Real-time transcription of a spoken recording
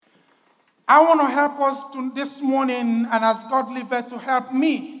I want to help us this morning, and as God liveth, to help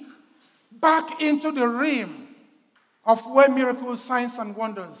me back into the realm of where miracles, signs, and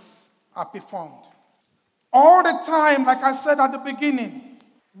wonders are performed. All the time, like I said at the beginning,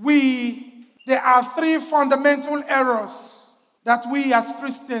 there are three fundamental errors that we as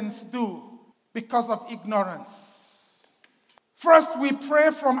Christians do because of ignorance. First, we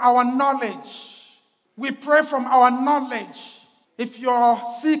pray from our knowledge. We pray from our knowledge. If you're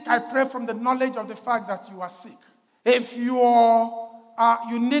sick, I pray from the knowledge of the fact that you are sick. If you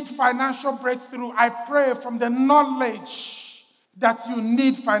need financial breakthrough, I pray from the knowledge that you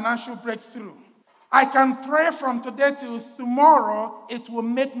need financial breakthrough. I can pray from today till tomorrow, it will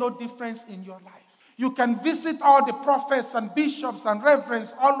make no difference in your life. You can visit all the prophets and bishops and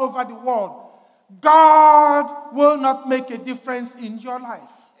reverends all over the world. God will not make a difference in your life.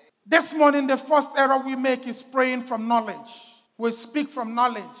 This morning, the first error we make is praying from knowledge. We speak from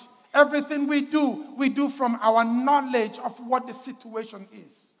knowledge. Everything we do from our knowledge of what the situation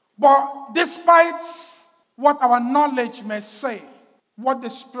is. But despite what our knowledge may say, what the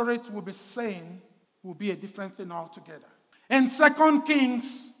Spirit will be saying will be a different thing altogether. In 2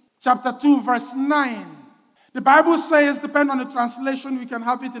 Kings chapter 2, verse 9, the Bible says, depending on the translation, we can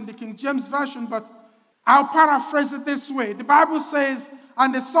have it in the King James Version, but I'll paraphrase it this way. The Bible says,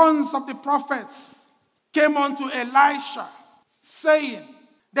 and the sons of the prophets came unto Elisha, saying,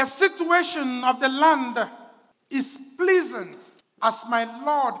 the situation of the land is pleasant, as my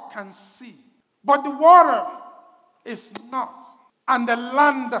Lord can see. But the water is not, and the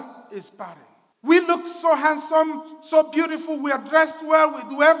land is barren. We look so handsome, so beautiful. We are dressed well.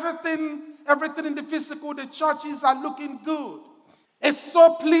 We do everything in the physical. The churches are looking good. It's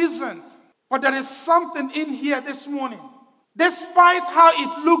so pleasant. But there is something in here this morning. Despite how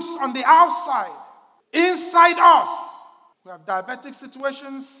it looks on the outside, inside us, we have diabetic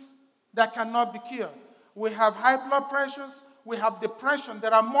situations that cannot be cured. We have high blood pressures. We have depression.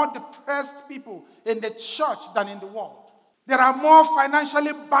 There are more depressed people in the church than in the world. There are more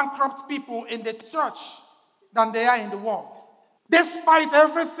financially bankrupt people in the church than there are in the world. Despite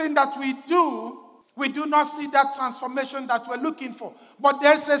everything that we do not see that transformation that we're looking for. But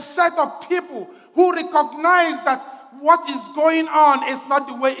there's a set of people who recognize that what is going on is not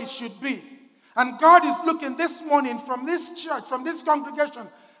the way it should be. And God is looking this morning from this church, from this congregation,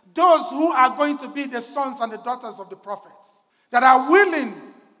 those who are going to be the sons and the daughters of the prophets, that are willing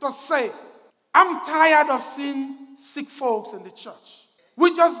to say, I'm tired of seeing sick folks in the church.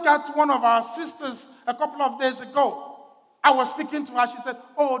 We just got one of our sisters a couple of days ago. I was speaking to her. She said,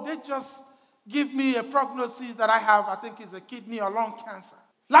 they just give me a prognosis that I have, I think it's a kidney or lung cancer.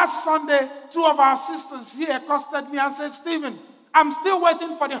 Last Sunday, two of our sisters here accosted me and said, Stephen, I'm still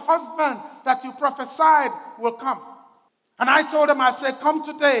waiting for the husband that you prophesied will come. And I told them, I said, come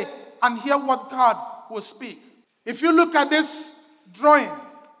today and hear what God will speak. If you look at this drawing,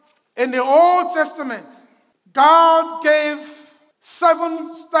 in the Old Testament, God gave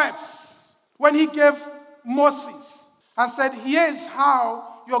 7 steps when he gave Moses and said, here is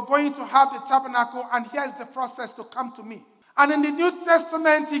how you're going to have the tabernacle, and here is the process to come to me. And in the New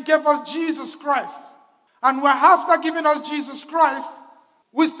Testament, he gave us Jesus Christ. And after giving us Jesus Christ,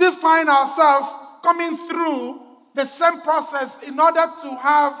 we still find ourselves coming through the same process in order to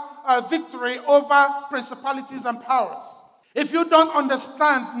have a victory over principalities and powers. If you don't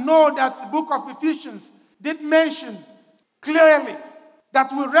understand, know that the book of Ephesians did mention clearly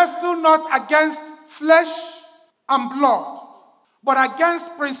that we wrestle not against flesh and blood, but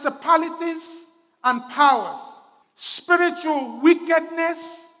against principalities and powers, spiritual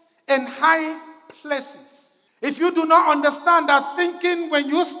wickedness in high places. If you do not understand that thinking, when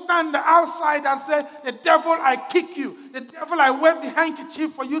you stand outside and say, the devil, I kick you, the devil, I wave the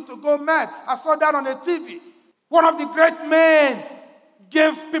handkerchief for you to go mad. I saw that on the TV. One of the great men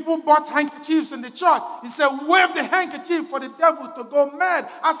gave people bought handkerchiefs in the church. He said, wave the handkerchief for the devil to go mad.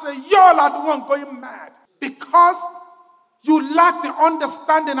 I said, y'all are the one going mad. Because you lack the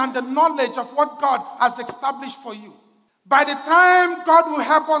understanding and the knowledge of what God has established for you. By the time God will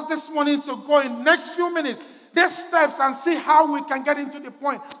help us this morning to go in next few minutes, these steps, and see how we can get into the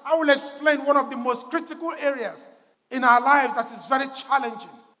point, I will explain one of the most critical areas in our lives that is very challenging.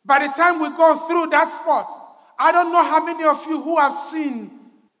 By the time we go through that spot, I don't know how many of you who have seen,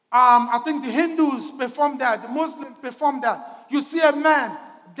 I think the Hindus perform that, the Muslims perform that. You see a man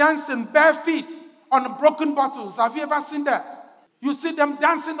dancing bare feet on broken bottles. Have you ever seen that? You see them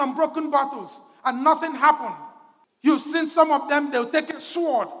dancing on broken bottles and nothing happened. You've seen some of them, they'll take a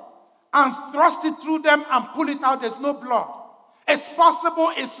sword and thrust it through them and pull it out. There's no blood. It's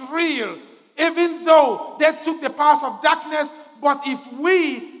possible, it's real. Even though they took the powers of darkness, but if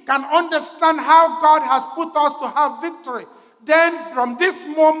we can understand how God has put us to have victory, then from this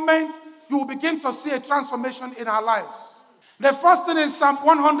moment, you will begin to see a transformation in our lives. The first thing is Psalm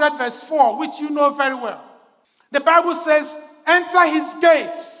 100 verse 4, which you know very well. The Bible says, enter his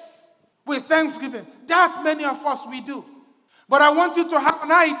gates with thanksgiving. That many of us we do. But I want you to have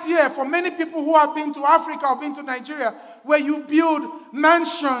an idea for many people who have been to Africa or been to Nigeria, where you build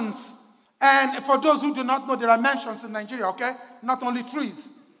mansions. And for those who do not know, there are mansions in Nigeria, okay? Not only trees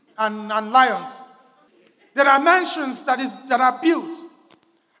and lions. There are mansions that are built.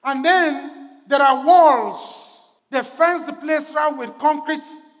 And then there are walls. They fence the place around with concrete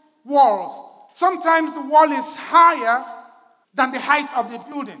walls. Sometimes the wall is higher than the height of the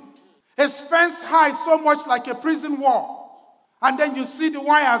building. It's fenced high so much like a prison wall. And then you see the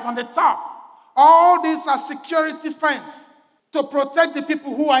wires on the top. All these are security fence to protect the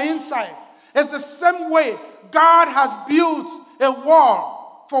people who are inside. It's the same way God has built a wall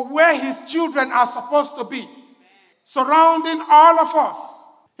for where his children are supposed to be, surrounding all of us.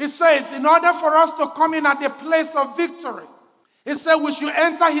 He says, in order for us to come in at the place of victory, he said we should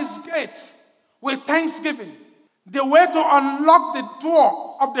enter his gates with thanksgiving. The way to unlock the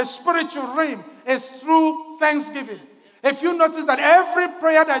door of the spiritual realm is through thanksgiving. If you notice that every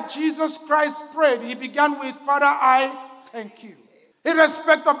prayer that Jesus Christ prayed, he began with, Father, I thank you.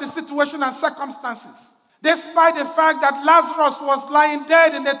 Irrespective of the situation and circumstances. Despite the fact that Lazarus was lying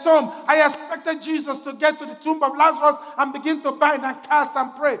dead in the tomb, I expected Jesus to get to the tomb of Lazarus and begin to bind and cast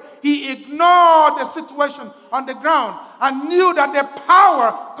and pray. He ignored the situation on the ground and knew that the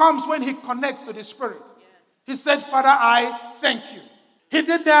power comes when he connects to the Spirit. He said, Father, I thank you. He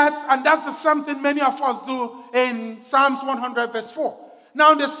did that, and that's the same thing many of us do in Psalms 100 verse 4.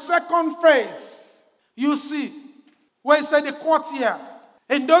 Now, in the second phrase, you see where it said the courtyard.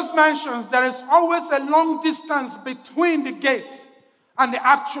 In those mansions, there is always a long distance between the gates and the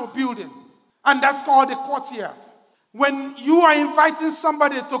actual building. And that's called the courtyard. When you are inviting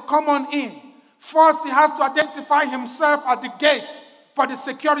somebody to come on in, first he has to identify himself at the gate for the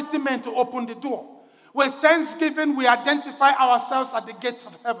security men to open the door. With thanksgiving, we identify ourselves at the gate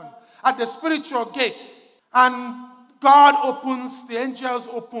of heaven, at the spiritual gate. And God opens, the angels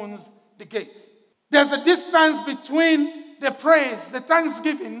opens the gate. There's a distance between the praise, the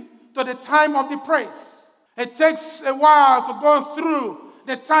thanksgiving, to the time of the praise. It takes a while to go through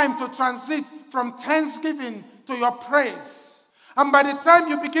the time to transit from thanksgiving to your praise. And by the time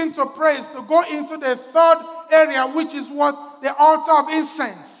you begin to praise, to go into the third area, which is what the altar of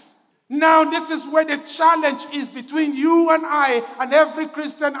incense. Now, this is where the challenge is between you and I and every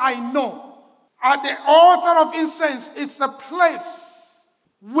Christian I know. At the altar of incense, it's a place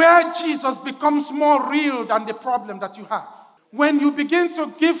where Jesus becomes more real than the problem that you have. When you begin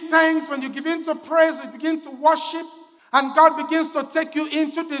to give thanks, when you begin to praise, you begin to worship, and God begins to take you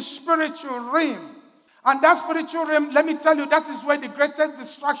into the spiritual realm. And that spiritual realm, let me tell you, that is where the greatest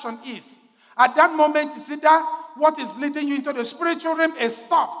distraction is. At that moment, you see that what is leading you into the spiritual realm is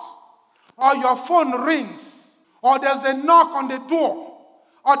stopped. Or your phone rings, or there's a knock on the door,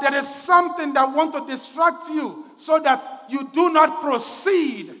 or there is something that wants to distract you so that you do not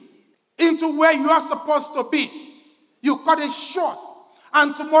proceed into where you are supposed to be. You cut it short,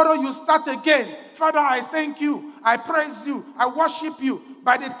 and tomorrow you start again. Father, I thank you, I praise you, I worship you.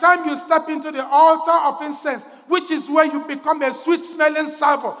 By the time you step into the altar of incense, which is where you become a sweet-smelling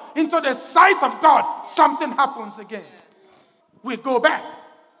savor into the sight of God, something happens again. We go back.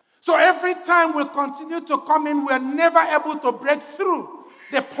 So every time we continue to come in, we are never able to break through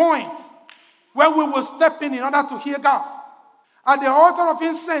the point where we will step in order to hear God. At the altar of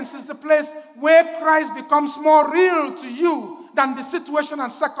incense is the place where Christ becomes more real to you than the situation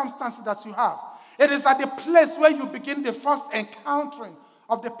and circumstances that you have. It is at the place where you begin the first encountering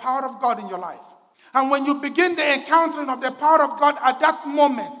of the power of God in your life. And when you begin the encountering of the power of God, at that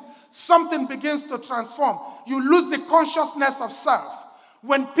moment, something begins to transform. You lose the consciousness of self.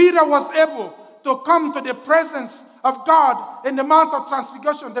 When Peter was able to come to the presence of God in the Mount of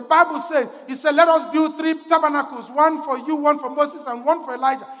Transfiguration, the Bible says, he said, let us build 3 tabernacles, one for you, one for Moses, and one for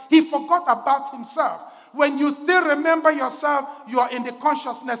Elijah. He forgot about himself. When you still remember yourself, you are in the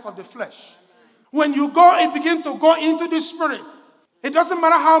consciousness of the flesh. When you go and begin to go into the spirit, it doesn't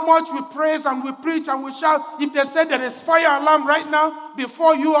matter how much we praise and we preach and we shout. If they say there is fire alarm right now,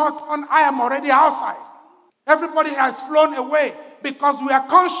 before you are on, I am already outside. Everybody has flown away because we are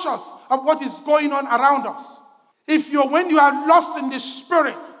conscious of what is going on around us. When you are lost in the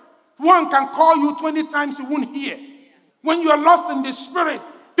spirit, one can call you 20 times, you won't hear. When you are lost in the spirit,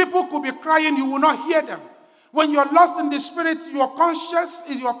 people could be crying, you will not hear them. When you are lost in the spirit, you are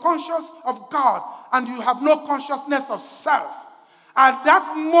conscious of God, and you have no consciousness of self. At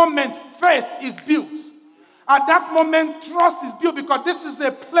that moment, faith is built. At that moment, trust is built because this is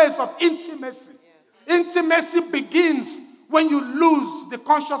a place of intimacy. Intimacy begins when you lose the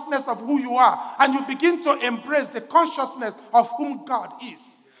consciousness of who you are and you begin to embrace the consciousness of whom God is.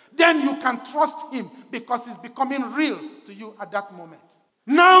 Then you can trust him because he's becoming real to you at that moment.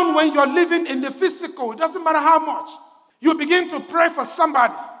 Now, when you're living in the physical, it doesn't matter how much, you begin to pray for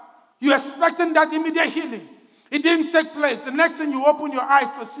somebody. You're expecting that immediate healing. It didn't take place. The next thing you open your eyes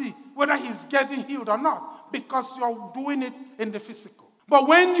to see whether he's getting healed or not because you're doing it in the physical. But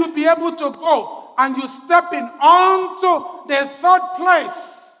when you be able to go and you step in onto the third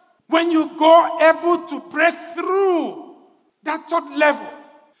place, when you go able to break through that third level,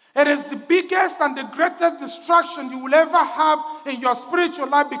 it is the biggest and the greatest distraction you will ever have in your spiritual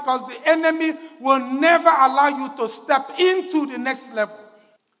life because the enemy will never allow you to step into the next level.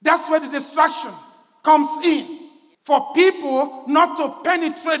 That's where the distraction comes in. For people not to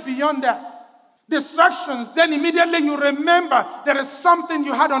penetrate beyond that. Distractions, then immediately you remember there is something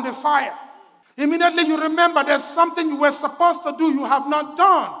you had on the fire. Immediately you remember there's something you were supposed to do you have not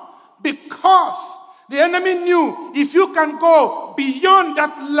done. Because the enemy knew if you can go beyond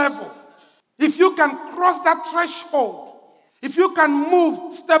that level, if you can cross that threshold, if you can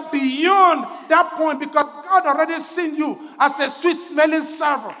move, step beyond that point, because God already seen you as a sweet-smelling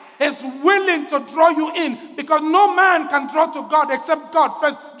savor, is willing to draw you in, because no man can draw to God except God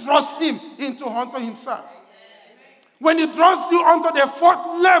first draws him unto himself. When he draws you onto the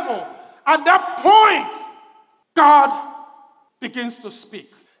fourth level, at that point, God begins to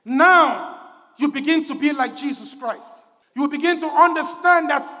speak. Now, you begin to be like Jesus Christ. You begin to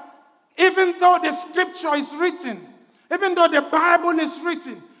understand that even though the scripture is written, even though the Bible is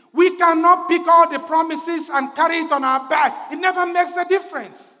written, we cannot pick all the promises and carry it on our back. It never makes a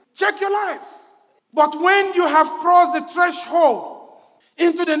difference. Check your lives. But when you have crossed the threshold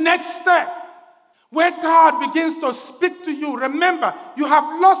into the next step, where God begins to speak to you, remember, you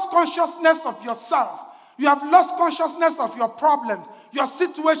have lost consciousness of yourself. You have lost consciousness of your problems, your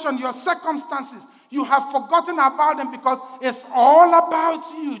situation, your circumstances. You have forgotten about them because it's all about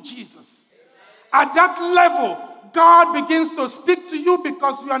you, Jesus. At that level, God begins to speak to you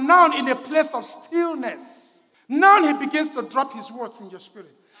because you are now in a place of stillness. Now he begins to drop his words in your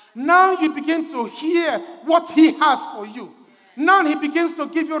spirit. Now you begin to hear what he has for you. Now he begins to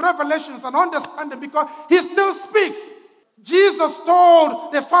give you revelations and understanding because he still speaks. Jesus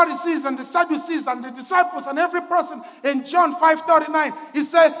told the Pharisees and the Sadducees and the disciples and every person in John 5:39, he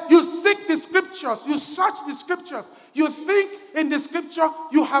said, you seek the scriptures, you search the scriptures, you think in the scripture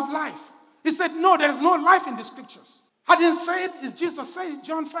you have life. He said, no, there is no life in the scriptures. I didn't say it, it's Jesus said it,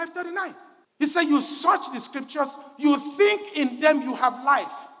 John 5:39. He said, you search the scriptures, you think in them you have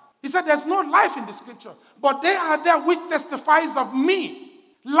life. He said, there's no life in the scripture, but they are there which testifies of me.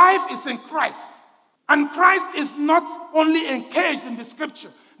 Life is in Christ. And Christ is not only engaged in the scripture.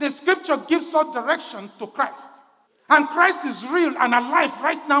 The scripture gives us direction to Christ. And Christ is real and alive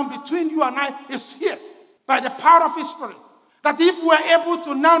right now between you and I is here by the power of his spirit. That if we're able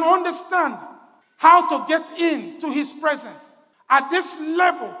to now understand how to get into his presence, at this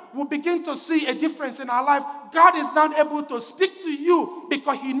level, we'll begin to see a difference in our life. God is now able to speak to you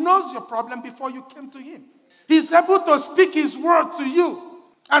because he knows your problem before you came to him. He's able to speak his word to you.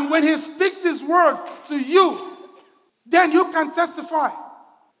 And when he speaks his word to you, then you can testify.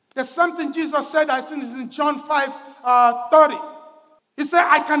 There's something Jesus said, I think it's in John 5:30. He said,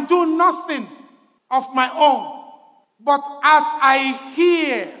 I can do nothing of my own, but as I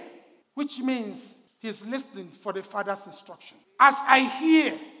hear, which means he's listening for the Father's instruction. As I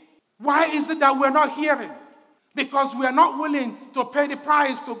hear, why is it that we're not hearing? Because we are not willing to pay the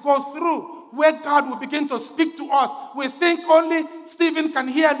price to go through where God will begin to speak to us. We think only Stephen can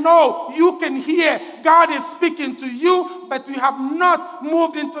hear. No, you can hear. God is speaking to you, but we have not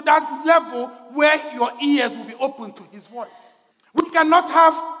moved into that level where your ears will be open to his voice. We cannot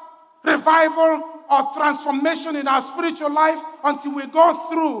have revival or transformation in our spiritual life until we go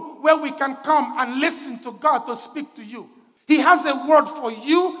through where we can come and listen to God to speak to you. He has a word for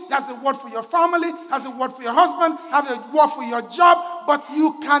you, he has a word for your family, has a word for your husband, has a word for your job, but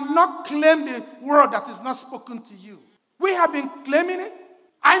you cannot claim the word that is not spoken to you. We have been claiming it.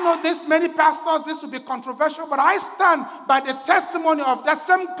 I know this, many pastors, this will be controversial, but I stand by the testimony of that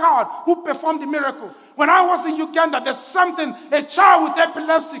same God who performed the miracle. When I was in Uganda, there's something, a child with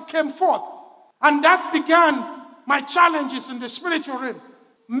epilepsy came forth, and that began my challenges in the spiritual realm.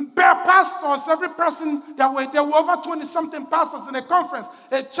 Pastors, every person that were there were over 20-something pastors in a conference.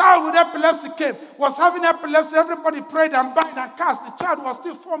 A child with epilepsy came, was having epilepsy. Everybody prayed and bind and cast. The child was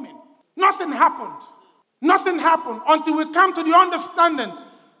still forming. Nothing happened. Nothing happened until we come to the understanding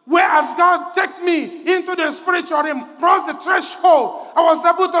where as God take me into the spiritual realm, cross the threshold, I was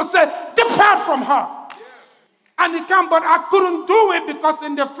able to say, depart from her. And he came, but I couldn't do it because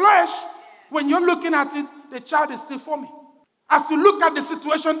in the flesh, when you're looking at it, the child is still forming. As you look at the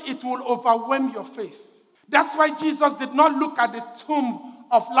situation, it will overwhelm your faith. That's why Jesus did not look at the tomb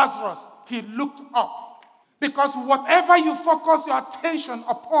of Lazarus. He looked up. Because whatever you focus your attention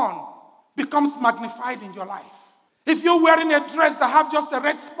upon becomes magnified in your life. If you're wearing a dress that has just a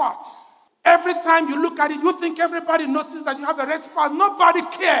red spot, every time you look at it, you think everybody noticed that you have a red spot. Nobody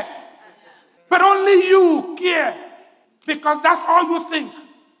cares. But only you care. Because that's all you think.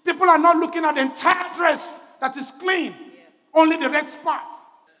 People are not looking at the entire dress that is clean. Only the red spot.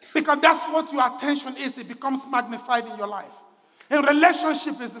 Because that's what your attention is. It becomes magnified in your life. In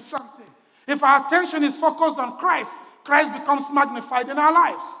relationship, it's the same thing. If our attention is focused on Christ, Christ becomes magnified in our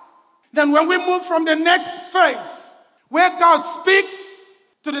lives. Then when we move from the next phase, where God speaks,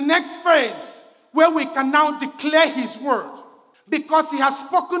 to the next phase, where we can now declare his word. Because he has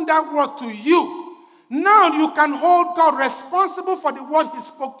spoken that word to you. Now you can hold God responsible for the word he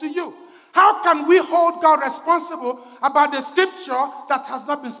spoke to you. How can we hold God responsible about the scripture that has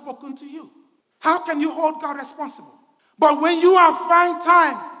not been spoken to you? How can you hold God responsible? But when you have find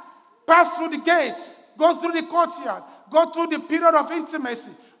time, pass through the gates, go through the courtyard, go through the period of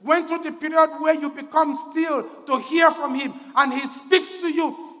intimacy, went through the period where you become still to hear from him, and he speaks to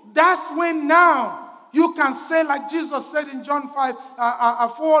you, that's when now you can say, like Jesus said in John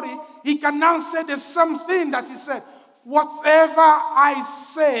 5:40, he can now say the same thing that he said. Whatever I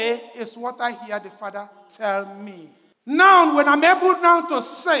say is what I hear the Father tell me. Now, when I'm able now to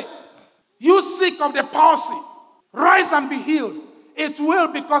say, you sick of the palsy, rise and be healed. It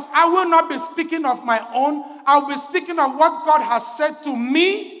will, because I will not be speaking of my own. I'll be speaking of what God has said to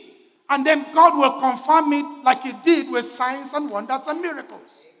me, and then God will confirm it like he did with signs and wonders and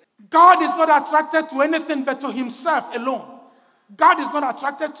miracles. God is not attracted to anything but to himself alone. God is not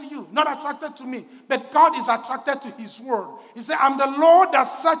attracted to you, not attracted to me, but God is attracted to his word. He said, I'm the Lord that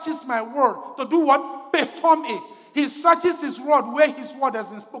searches my word to do what? Perform it. He searches his word where his word has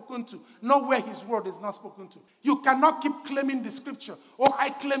been spoken to, not where his word is not spoken to. You cannot keep claiming the scripture. Oh,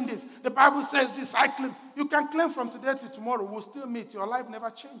 I claim this. The Bible says this, I claim. You can claim from today to tomorrow. We'll still meet. Your life never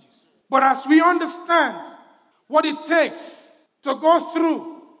changes. But as we understand what it takes to go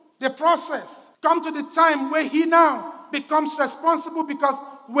through the process, come to the time where he now becomes responsible, because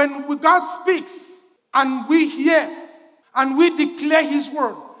when God speaks and we hear and we declare his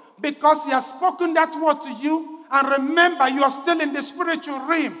word, because he has spoken that word to you, and remember, you are still in the spiritual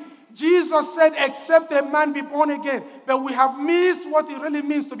realm. Jesus said, except a man be born again. But we have missed what it really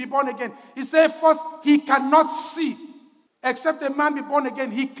means to be born again. He said, first, he cannot see. Except a man be born again,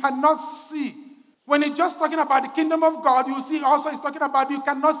 he cannot see. When he's just talking about the kingdom of God, you see also he's talking about you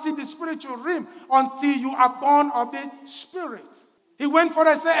cannot see the spiritual realm until you are born of the Spirit. He went for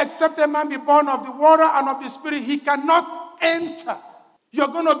and said, except a man be born of the water and of the Spirit, he cannot enter. You're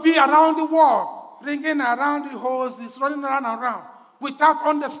going to be around the world, ringing around the hoses, running around and around, without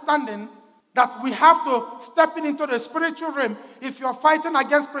understanding that we have to step into the spiritual realm if you're fighting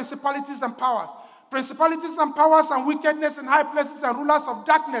against principalities and powers. Principalities and powers and wickedness in high places and rulers of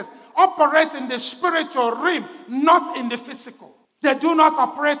darkness operate in the spiritual realm, not in the physical. They do not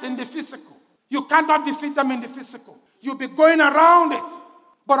operate in the physical. You cannot defeat them in the physical. You'll be going around it.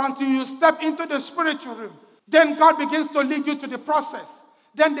 But until you step into the spiritual realm, then God begins to lead you to the process.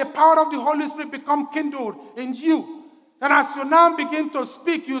 Then the power of the Holy Spirit becomes kindled in you. And as you now begin to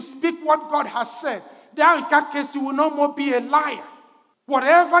speak, you speak what God has said. Then in that case, you will no more be a liar.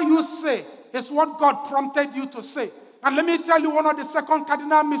 Whatever you say is what God prompted you to say. And let me tell you one of the second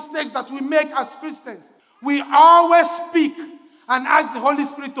cardinal mistakes that we make as Christians. We always speak and ask the Holy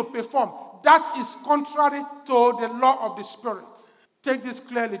Spirit to perform. That is contrary to the law of the Spirit. Take this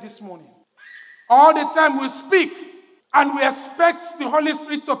clearly this morning. All the time we speak and we expect the Holy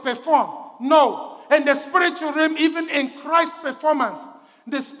Spirit to perform. No. In the spiritual realm, even in Christ's performance,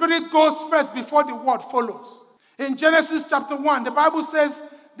 the Spirit goes first before the word follows. In Genesis chapter 1, the Bible says,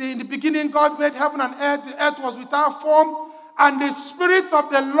 in the beginning, God made heaven and earth. The earth was without form, and the Spirit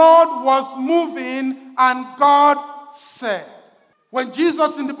of the Lord was moving, and God said. When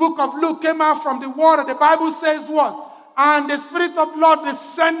Jesus in the book of Luke came out from the water, the Bible says what? And the Spirit of the Lord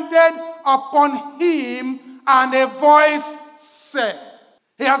descended upon him, and a voice said.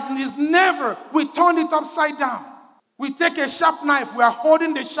 He's never, we turn it upside down. We take a sharp knife, we are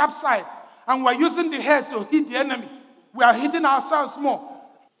holding the sharp side, and we're using the head to hit the enemy. We are hitting ourselves more.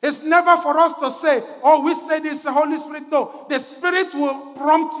 It's never for us to say, oh, we say this, the Holy Spirit. No, the Spirit will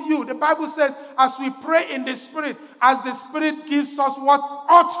prompt you. The Bible says, as we pray in the Spirit, as the Spirit gives us what?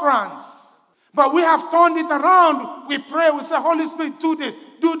 Utterance. But we have turned it around. We pray, we say, Holy Spirit, do this,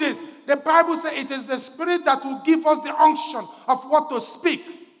 do this. The Bible says it is the Spirit that will give us the unction of what to speak.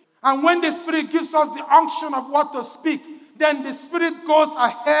 And when the Spirit gives us the unction of what to speak, then the Spirit goes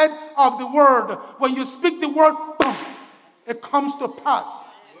ahead of the word. When you speak the word, boom, it comes to pass.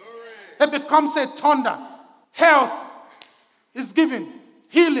 It becomes a thunder. Health is given.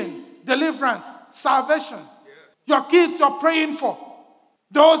 Healing, deliverance, salvation. Your kids you're praying for.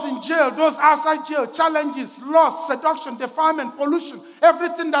 Those in jail, those outside jail, challenges, loss, seduction, defilement, pollution,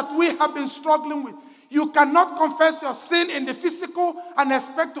 everything that we have been struggling with. You cannot confess your sin in the physical and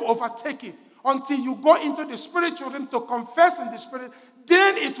expect to overtake it until you go into the spiritual realm to confess in the spirit.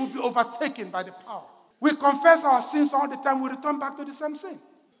 Then it will be overtaken by the power. We confess our sins all the time. We return back to the same sin.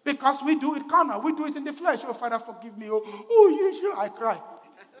 Because we do it carnal. We do it in the flesh. Oh, Father, forgive me. Oh, I cry.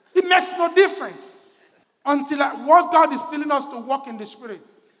 It makes no difference. Until what God is telling us to walk in the Spirit.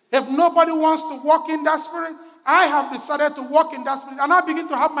 If nobody wants to walk in that Spirit, I have decided to walk in that Spirit. And I begin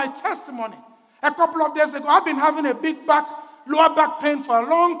to have my testimony. A couple of days ago, I've been having a big lower back pain for a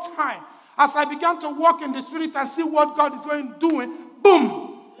long time. As I began to walk in the Spirit and see what God is doing, boom!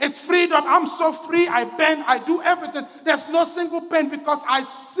 It's freed up. I'm so free. I bend. I do everything. There's no single pain because I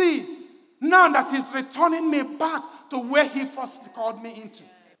see now that He's returning me back to where He first called me into.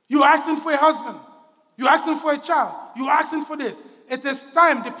 You're asking for a husband. You're asking for a child. You're asking for this. It is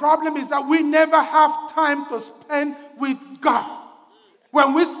time. The problem is that we never have time to spend with God.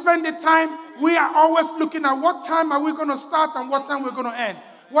 When we spend the time, we are always looking at what time are we going to start and what time we're going to end.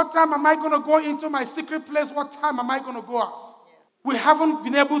 What time am I going to go into my secret place? What time am I going to go out? We haven't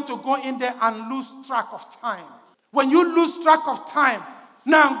been able to go in there and lose track of time. When you lose track of time,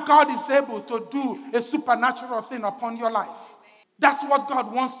 now God is able to do a supernatural thing upon your life. That's what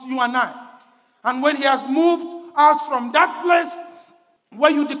God wants you and I. And when He has moved out from that place where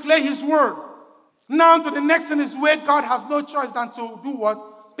you declare His word, now to the next thing is where God has no choice than to do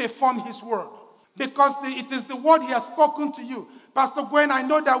what? Perform His word. Because it is the word He has spoken to you. Pastor Gwen, I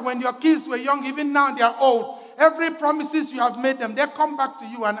know that when your kids were young, even now they are old, every promises you have made them, they come back to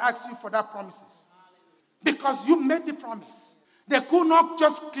you and ask you for that promises. Because you made the promise. They could not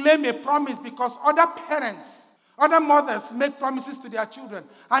just claim a promise because other parents, other mothers make promises to their children.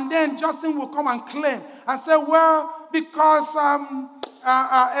 And then Justin will come and claim and say, well, because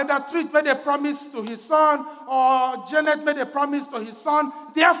Elder Treat made a promise to his son, or Janet made a promise to his son,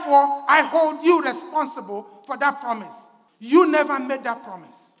 therefore I hold you responsible for that promise. You never made that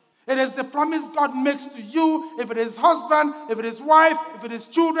promise. It is the promise God makes to you. If it is husband, if it is wife, if it is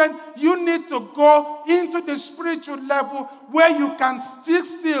children, you need to go into the spiritual level where you can still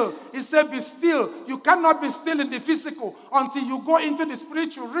still. He said, be still. You cannot be still in the physical until you go into the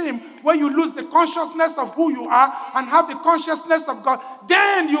spiritual realm where you lose the consciousness of who you are and have the consciousness of God.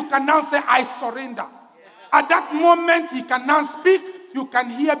 Then you can now say, I surrender. At that moment, He can now speak. You can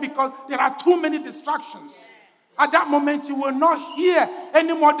hear because there are too many distractions. At that moment, you will not hear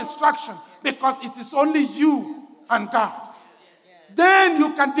any more distraction because it is only you and God. Then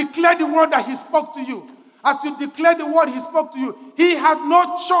you can declare the word that He spoke to you. As you declare the word He spoke to you, He had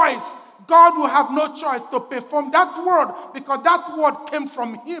no choice. God will have no choice to perform that word because that word came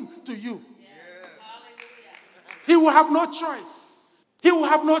from Him to you. He will have no choice. He will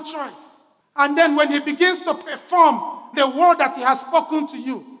have no choice. And then when He begins to perform the word that He has spoken to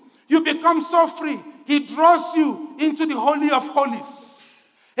you, you become so free. He draws you into the Holy of Holies.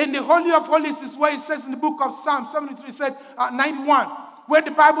 In the Holy of Holies is where it says in the book of Psalm 73, said 91, where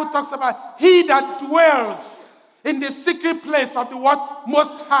the Bible talks about He that dwells in the secret place of the what?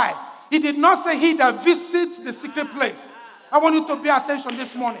 Most High. He did not say He that visits the secret place. I want you to pay attention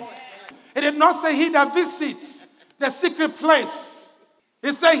this morning. It did not say He that visits the secret place.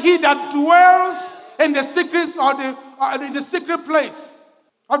 It said He that dwells in the secrets of in the secret place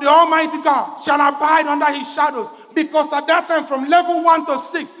of the Almighty God shall abide under His shadows. Because at that time, from level 1 to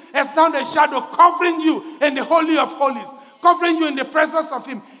 6, it's now the shadow covering you in the Holy of Holies, covering you in the presence of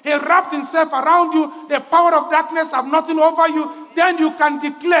Him. He wrapped Himself around you. The power of darkness have nothing over you. Then you can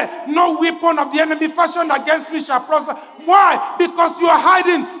declare, no weapon of the enemy fashioned against me shall prosper. Why? Because you are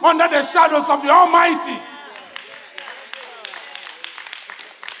hiding under the shadows of the Almighty.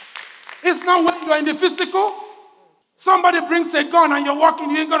 It's not when you are in the physical. Somebody brings a gun and you're walking,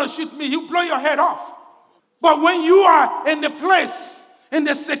 you ain't going to shoot me. He'll blow your head off. But when you are in the place, in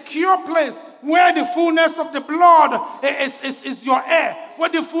the secure place, where the fullness of the blood is your air, where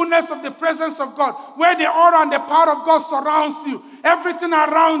the fullness of the presence of God, where the aura and the power of God surrounds you. Everything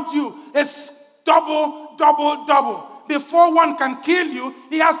around you is double, double, double. Before one can kill you,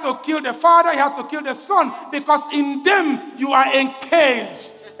 he has to kill the Father, he has to kill the Son, because in them you are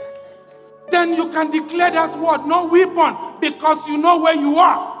encased. Then you can declare that word, no weapon, because you know where you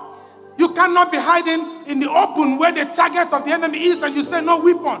are. You cannot be hiding in the open where the target of the enemy is and you say no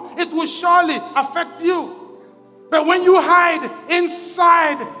weapon. It will surely affect you. But when you hide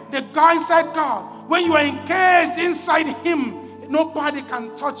inside the God, inside God, when you are encased inside him, nobody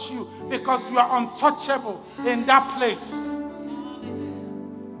can touch you because you are untouchable in that place.